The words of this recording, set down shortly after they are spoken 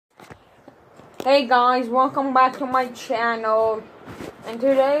Hey guys, welcome back to my channel. And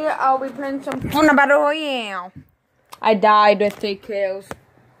today I'll be playing some Fortnite Battle Royale. I died with 3 kills.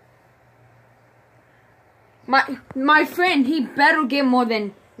 My friend, he better get more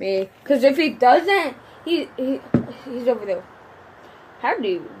than me. Cause if he doesn't, he's over there. How do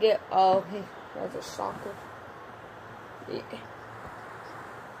you get? Oh, that's a soccer. Yeah.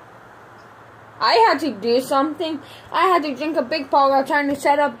 I had to do something. I had to drink a big bottle while trying to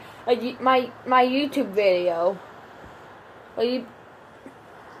set up my YouTube video.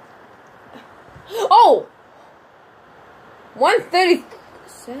 Oh!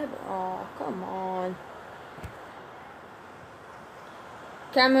 137. Oh, come on.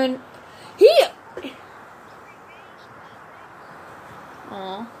 Cameron.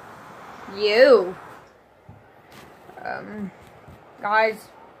 Oh. You. Guys.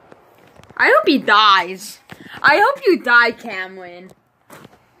 I hope he dies. I hope you die, Cameron.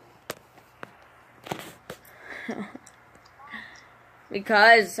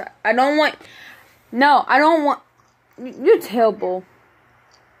 Because I don't want... No, I don't want... You're terrible.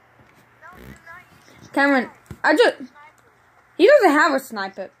 Cameron, he doesn't have a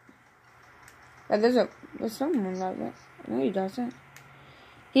sniper. There's someone like that. No, he doesn't.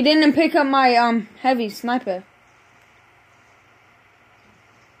 He didn't pick up my heavy sniper.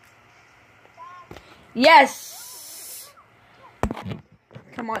 Yes!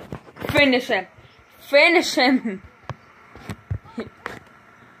 Come on. Finish him. Finish him.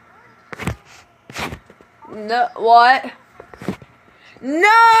 No, what?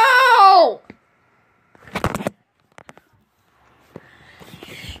 No!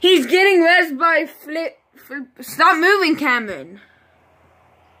 He's getting rezzed by flip. Stop moving, Cameron.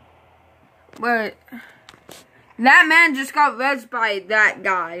 Wait. That man just got rezzed by that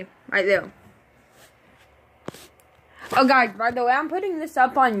guy. Right there. Oh, guys, by the way, I'm putting this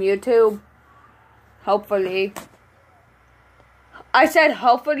up on YouTube. Hopefully. I said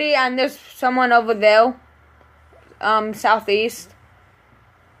hopefully, and there's someone over there. Southeast.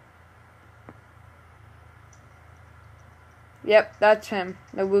 Yep, that's him.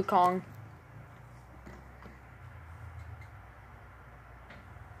 The Wukong.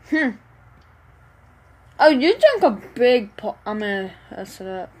 Oh, you drink a big pot. I'm gonna mess it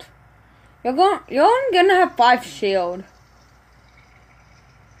up. You're gonna have 5 shield.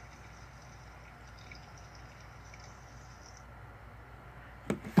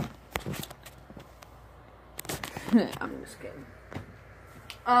 I'm just kidding.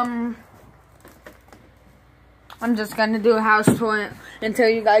 I'm just gonna do a house tour until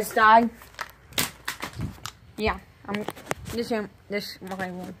you guys die. Yeah, this my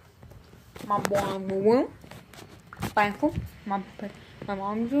room. My boy room. Bathroom. My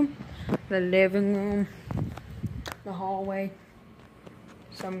mom's room. The living room. The hallway.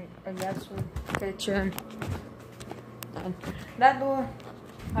 I guess, kitchen. And that door.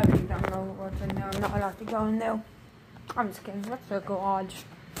 I really don't know what's in there. I'm not allowed to go in there. I'm just kidding. That's the garage.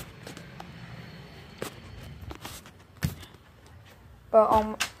 But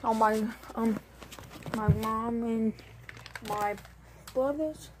all my mom and my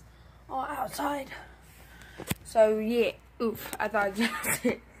brothers are outside. So yeah. Oof. I thought I just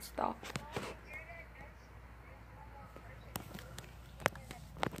hit stop.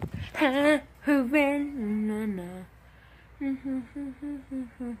 Who ran?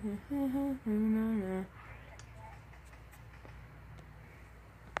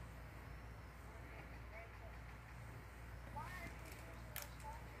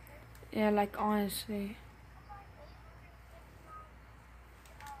 Yeah, like honestly.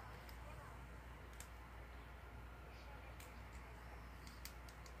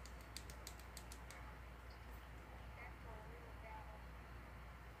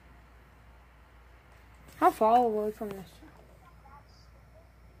 How far away from this?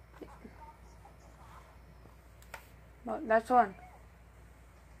 Well, that's one.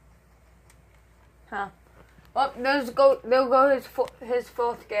 Huh. Oh, there go his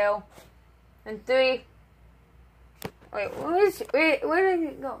 4th gale. And 3. Wait, where did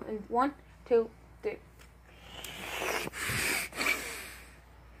it go? And 1, 2, 3.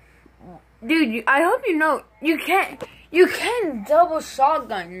 Dude, I hope you know you can double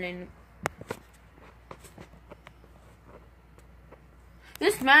shotgun and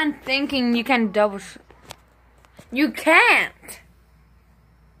this man thinking you can double you can't.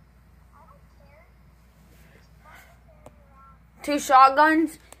 Two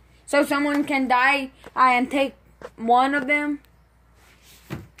shotguns, so someone can die and take one of them.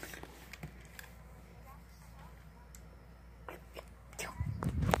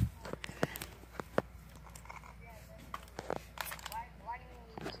 Why do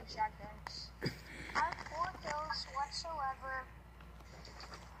you need 2 shotguns?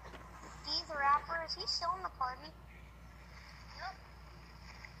 the Rapper? Is he still in the party? Yep.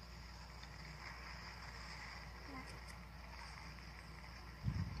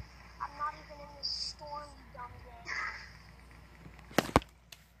 I'm not even in this storm, you dumb game.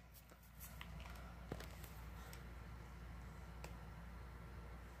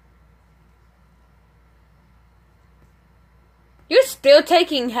 You're still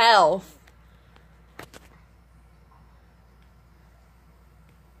taking health.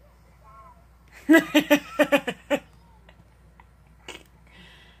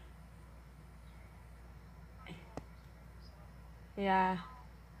 Yeah.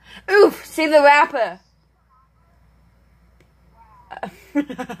 Oof, see the Rapper.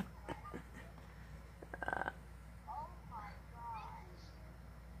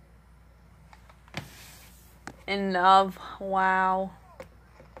 In love, wow.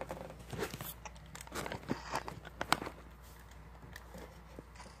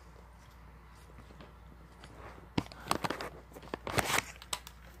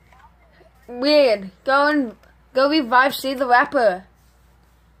 Weird. Go revive See the Rapper.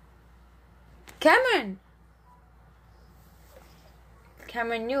 Cameron,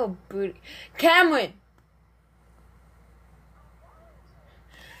 you a booty. Cameron.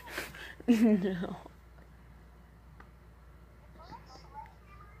 No.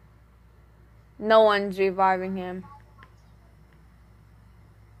 No one's reviving him.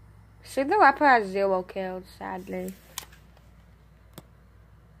 See the Rapper has 0 kills, sadly.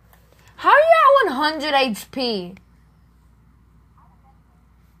 How are you at 100 HP?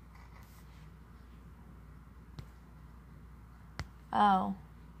 Oh.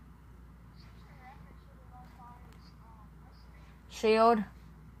 Shield?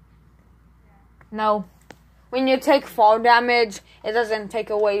 No. When you take fall damage, it doesn't take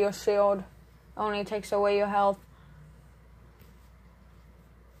away your shield. It only takes away your health.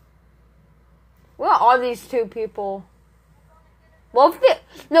 Where are these two people?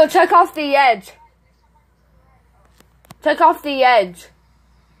 No, check off the edge. Check off the edge.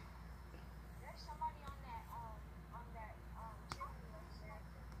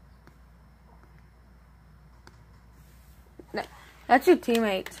 That's your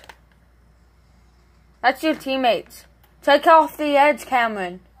teammates. That's your teammates. Take off the edge,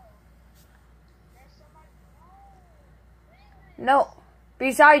 Cameron. No,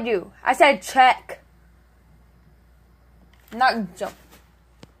 beside you. I said check. Not jump.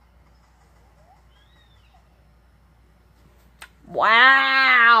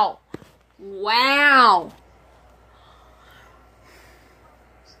 Wow. Wow.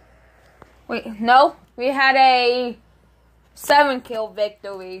 Wait, no. We had a 7-kill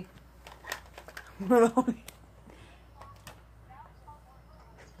victory.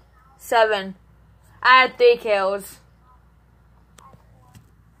 7. I had 3 kills.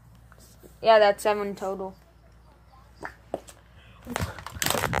 Yeah, that's 7 total.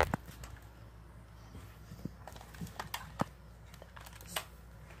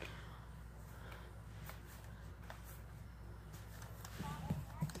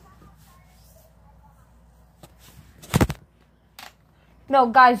 No,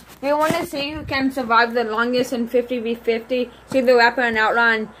 guys, we want to see who can survive the longest in 50v50. See the Rapper and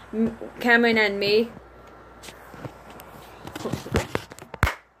Outlaw, and Cameron and me.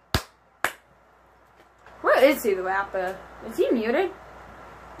 Where is See the Rapper? Is he muted?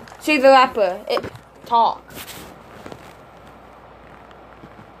 See the Rapper, talk.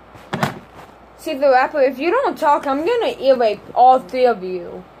 See the Rapper, if you don't talk, I'm gonna ear-rape all 3 of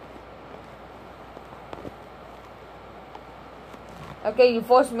you. Okay, you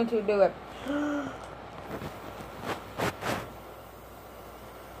forced me to do it.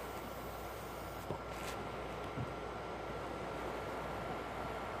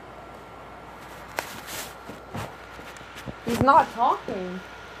 He's not talking.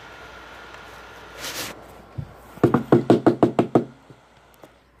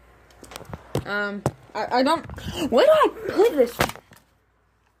 I don't... Where do I put this?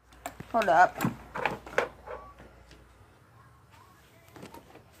 Hold up.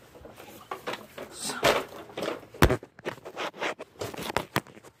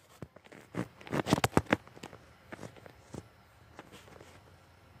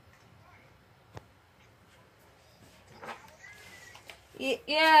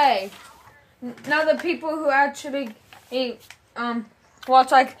 Yay! Now the people who actually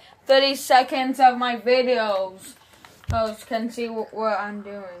watch like 30 seconds of my videos can see what I'm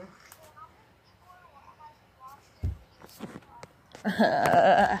doing.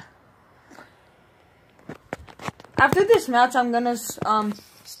 After this match, I'm gonna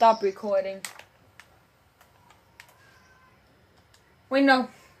stop recording. Wait, no.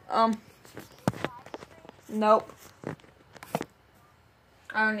 Nope.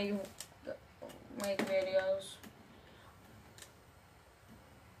 I don't even make videos.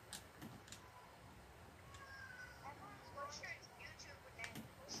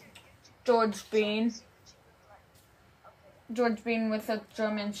 George Bean. George Bean with a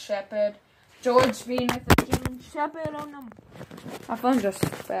German Shepherd. George Bean with a German Shepherd on them. My phone just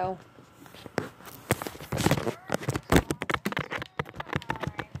fell.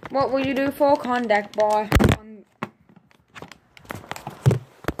 What will you do for a contact bar?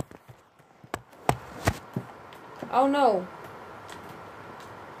 Oh no.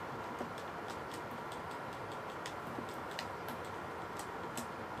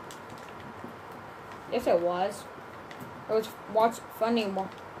 Yes, it was. It was what's funny.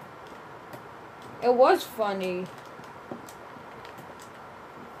 It was funny.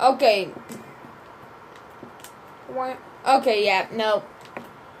 Okay. What? Okay, yeah, no.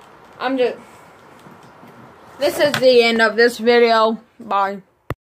 I'm just. This is the end of this video. Bye.